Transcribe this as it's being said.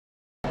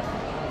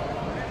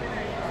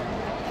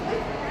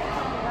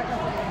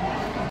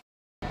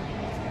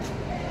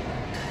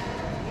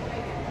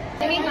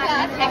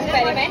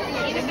experiment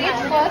in which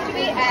first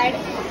we add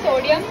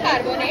sodium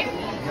carbonate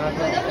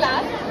to the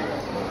flask,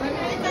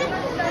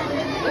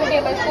 2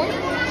 tablespoons,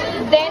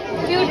 then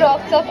few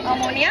drops of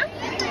ammonia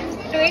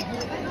to it,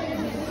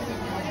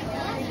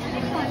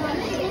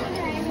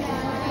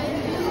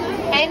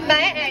 and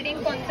by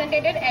adding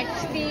concentrated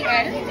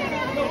HCl,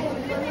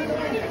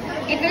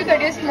 it will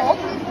produce smoke.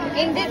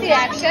 In this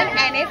reaction,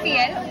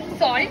 NaCl,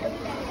 salt,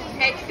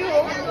 H2O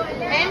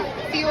and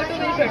CO2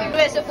 will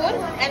produce SO4,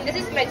 and this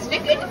is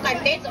matchstick. It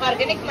contains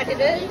organic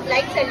material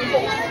like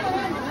cellulose.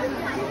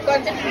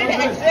 Concentrated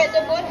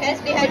H2SO4 has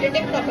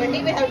dehydrating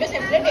property. We have to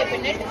separate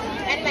definite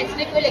and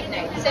matchstick will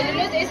ignite.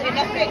 Cellulose is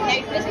enough to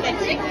ignite this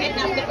matchstick, and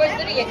afterwards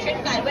the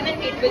reaction carbon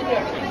and heat will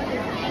produce.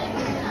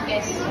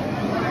 Yes.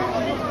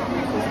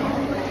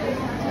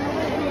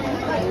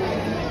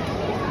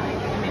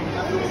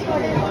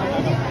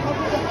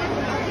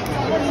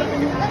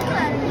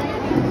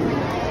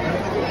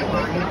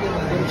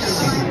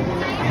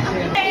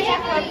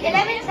 From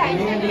 11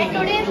 Science, and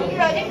today's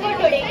project for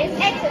today is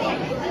excellent.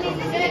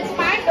 This is a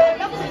smart door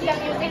lock system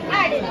using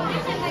Arduino.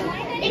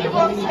 It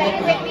works well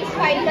when we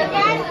swipe the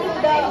card to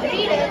the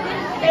reader.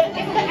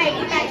 If the ID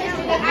matches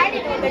to the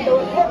Arduino, the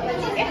door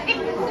opens. If it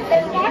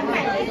does not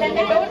match, then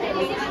the door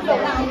remains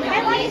closed.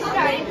 When we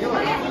start,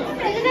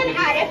 this is an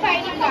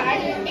RFID card.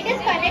 It is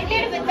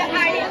connected with the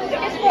Arduino.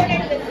 It is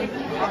coded with it.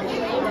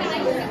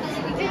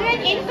 This is an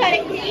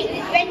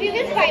incorrectly. When we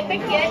will swipe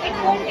it here, it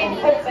won't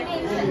open.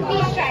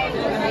 Please try it.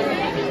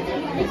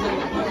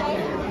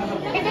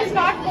 It is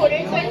not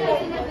coded, so it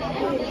won't.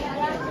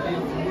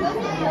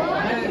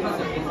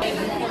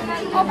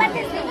 Open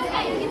this thing.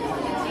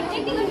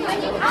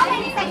 How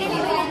many seconds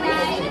is it?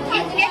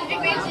 It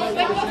remains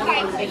open for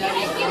 5 seconds.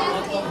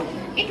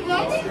 It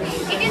works.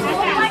 It is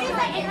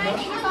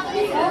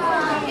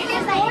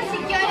more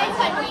secure and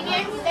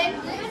convenient than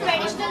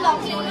traditional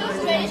locking keys.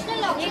 Traditional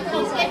locking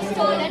keys get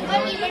stolen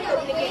or even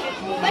duplicated.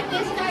 But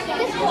this card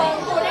is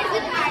coded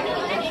with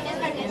Arduino and it is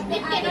attached.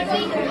 It cannot be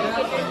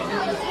duplicated.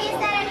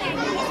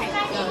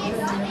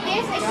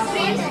 Yes, it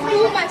feels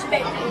too much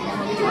better.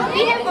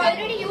 We have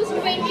already used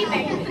 20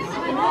 batteries.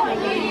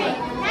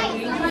 Nice.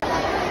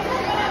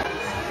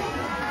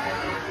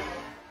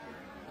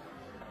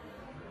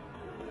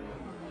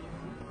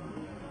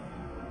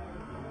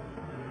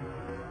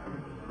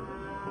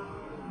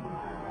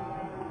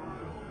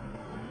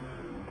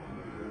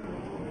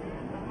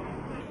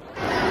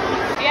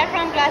 We are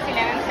from class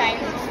 11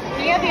 Science.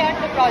 Here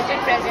the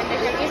project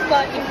presentation is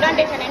for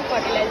implantation and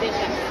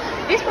fertilization.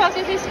 This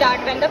process is start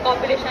when the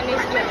copulation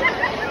is due.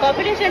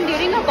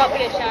 During a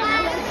copulation,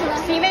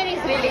 semen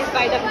is released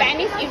by the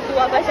penis into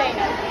a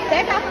vagina.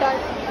 That after,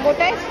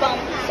 motile sperm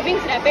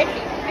swings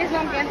rapidly. This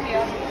one can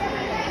hear.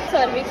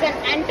 Cervix and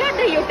enter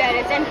the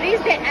uterus and reach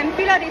the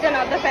ampulla region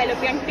of the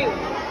fallopian tube.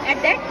 At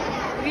that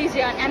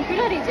region,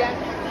 ampulla region,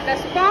 the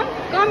sperm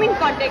come in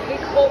contact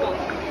with ovum.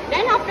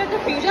 Then after the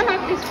fusion of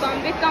the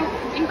sperm, we come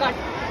in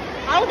contact.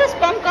 How the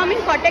sperm come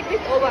in contact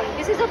with ovum?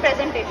 This is a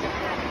presentation.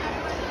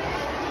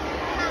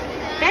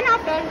 Then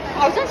after,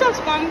 thousands of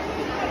sperm,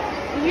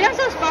 millions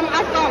of sperm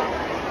are come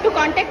to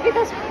contact with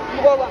the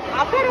ovum.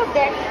 After of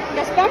that,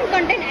 the sperm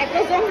contain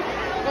agrosome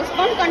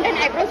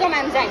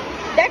enzyme.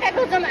 That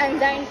agrosome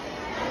enzyme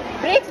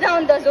breaks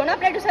down the zona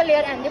pretusa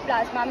layer and the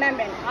plasma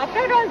membrane. After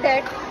all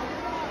that,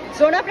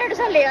 zona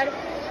pretusa layer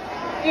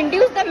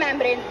induce the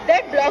membrane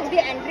that blocks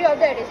the entry of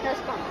the additional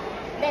sperm.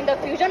 Then the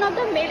fusion of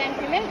the male and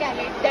female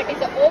gamete, that is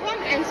the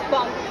ovum and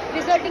sperm,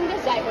 resulting the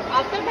zygote.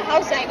 After the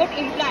house zygote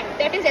implant,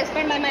 that is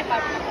explained by my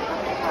partner.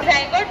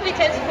 Zygote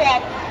which has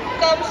formed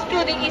comes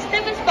to the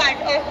isthmus part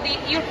of the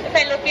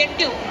fallopian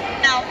tube.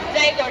 Now,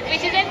 zygote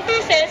which is a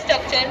 2-cell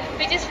structure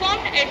which is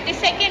formed at the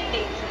second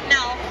day.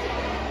 Now,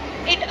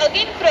 it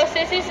again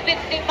processes with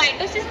the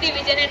mitosis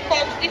division and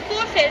forms the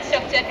 4-cell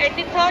structure at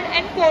the 3rd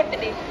and 4th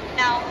day.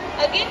 Now,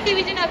 again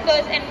division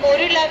occurs and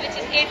morula which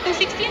is 8 to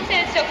 16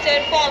 cell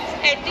structure forms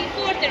at the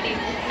 4th day.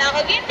 Now,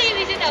 again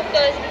division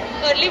occurs,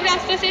 early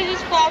blastocyst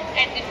is formed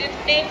at the 5th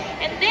day,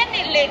 and then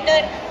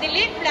later the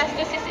late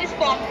blastocyst is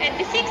formed at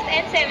the 6th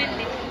and 7th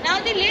day. Now,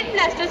 the late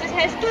blastocyst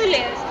has 2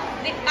 layers.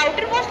 The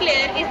outermost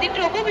layer is the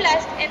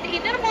trophoblast and the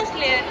innermost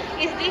layer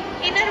is the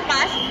inner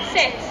mast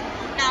cells.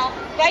 Now,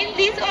 while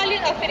these all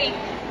is occurring,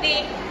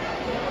 the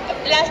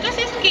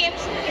blastocyst came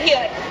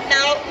here.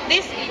 Now,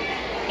 this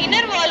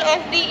inner wall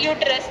of the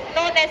uterus,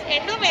 known as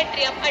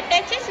endometrium,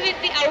 attaches with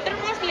the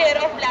outermost layer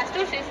of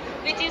blastocyst,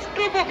 which is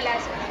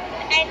trophoblast,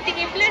 and the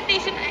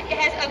implantation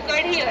has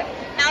occurred here.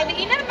 Now, the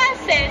inner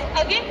mast cells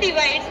again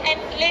divides and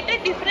later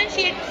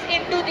differentiates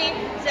into the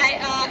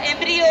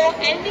embryo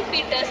and the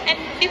fetus and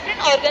different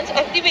organs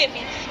of the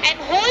baby. And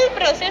whole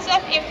process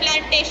of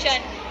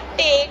implantation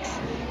takes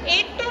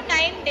 8 to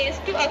 9 days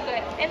to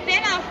occur, and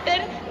then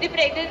after the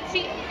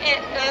pregnancy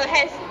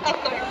has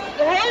occurred,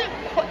 the whole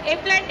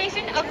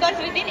implantation occurs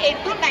within 8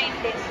 to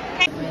 9 days.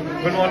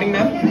 Good morning,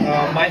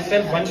 ma'am.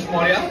 Myself, Vansh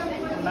Maurya.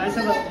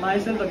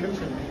 Myself, Abhim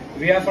Sharma.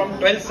 We are from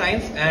 12th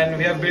Science and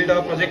we have built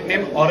a project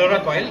named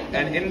Aurora Coil,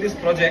 and in this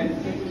project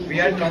we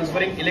are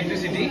transferring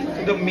electricity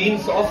to the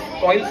means of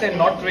coils and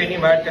not through any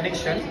wired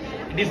connection.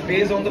 it is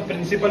based on the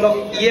principle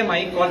of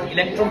EMI called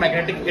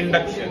electromagnetic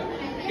induction.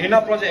 In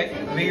our project,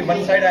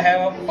 one side I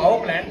have a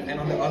power plant and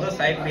on the other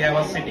side we have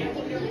a city.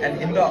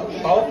 And in the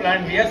power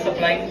plant we are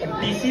supplying a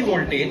DC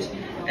voltage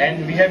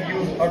and we have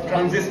used a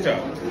transistor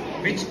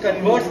which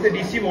converts the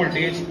DC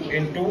voltage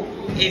into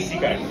AC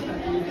current.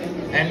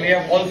 And we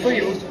have also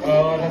used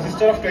a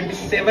resistor of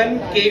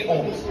 27k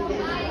ohms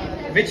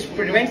which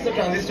prevents the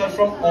transistor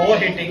from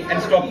overheating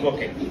and stop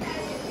working.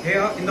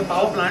 Here in the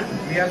power plant,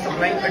 we are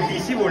supplying a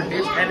DC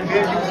voltage and we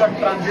have used a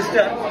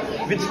transistor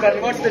which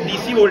converts the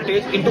DC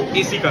voltage into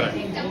AC current.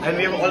 And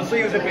we have also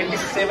used a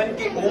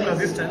 27k ohm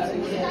resistance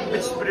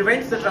which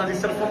prevents the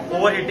transistor from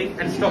overheating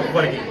and stop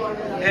working.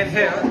 And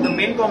here the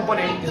main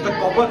component is the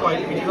copper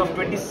coil which is of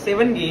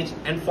 27 gauge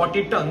and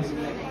 40 tons,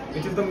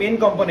 which is the main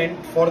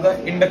component for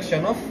the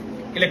induction of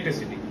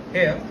electricity.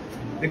 Here,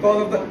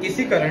 because of the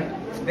AC current,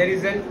 there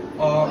is a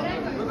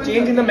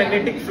change in the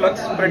magnetic flux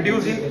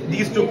produced in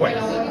these two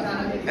coils.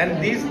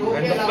 And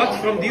the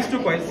flux from these two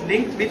coils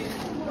link with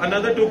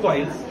another two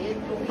coils,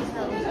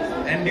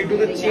 and due to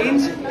the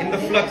change in the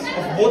flux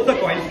of both the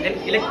coils, an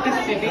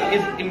electricity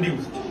is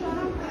induced,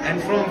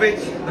 and from which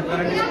the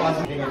current is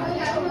passing.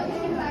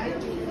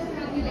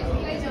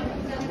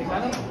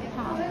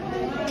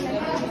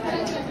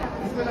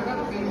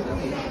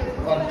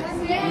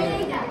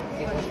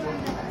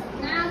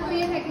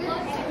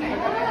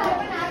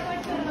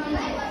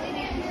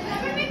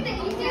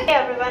 Hey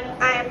everyone,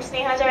 I am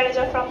Sneha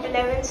Jadeja from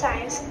 11th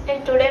Science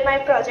and today my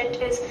project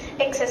is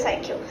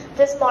XSIQ.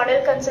 This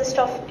model consists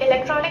of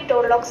electronic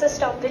door lock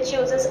system which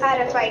uses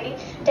RFID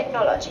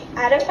technology.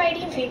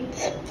 RFID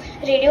means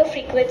radio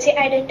frequency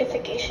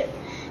identification.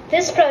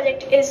 This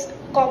project is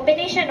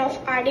combination of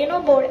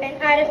Arduino board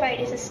and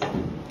RFID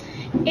system.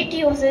 It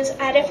uses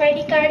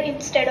RFID card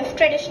instead of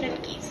traditional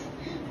keys.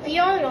 We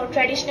all know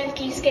traditional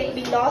keys can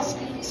be lost,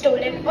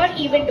 stolen or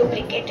even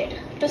duplicated.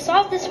 To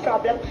solve this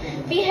problem,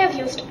 we have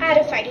used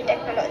RFID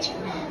technology.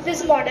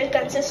 This model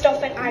consists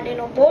of an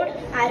Arduino board,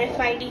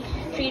 RFID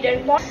reader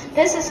module.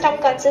 This system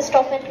consists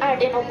of an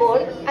Arduino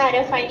board,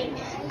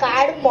 RFID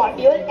card,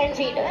 module and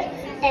reader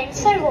and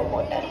servo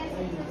motor.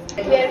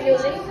 We are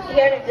using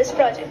here in this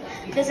project.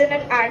 This is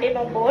an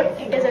Arduino board,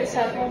 it is a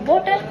servo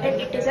motor and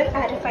it is an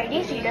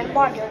RFID reader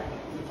module.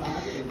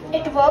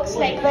 It works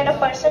like when a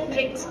person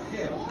brings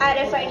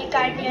RFID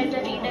card near the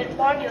reader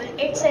module,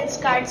 it sends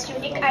card's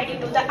unique ID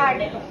to the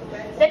Arduino.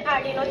 Then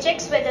Arduino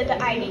checks whether the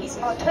ID is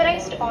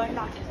authorized or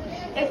not.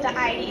 If the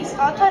ID is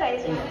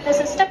authorized, the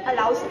system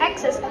allows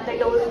access and the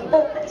door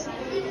opens.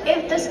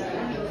 If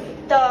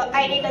the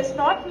ID does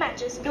not match,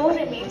 the door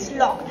remains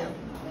locked.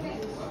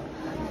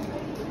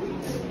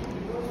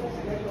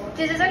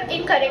 This is an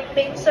incorrect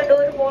pin, so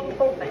door won't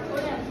open.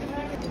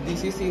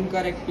 This is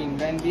incorrect pin.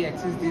 When we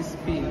access this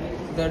pin,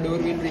 the door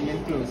will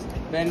remain closed.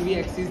 When we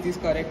access this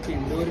correct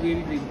pin, door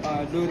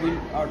will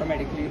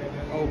automatically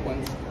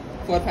open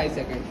for 5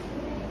 seconds.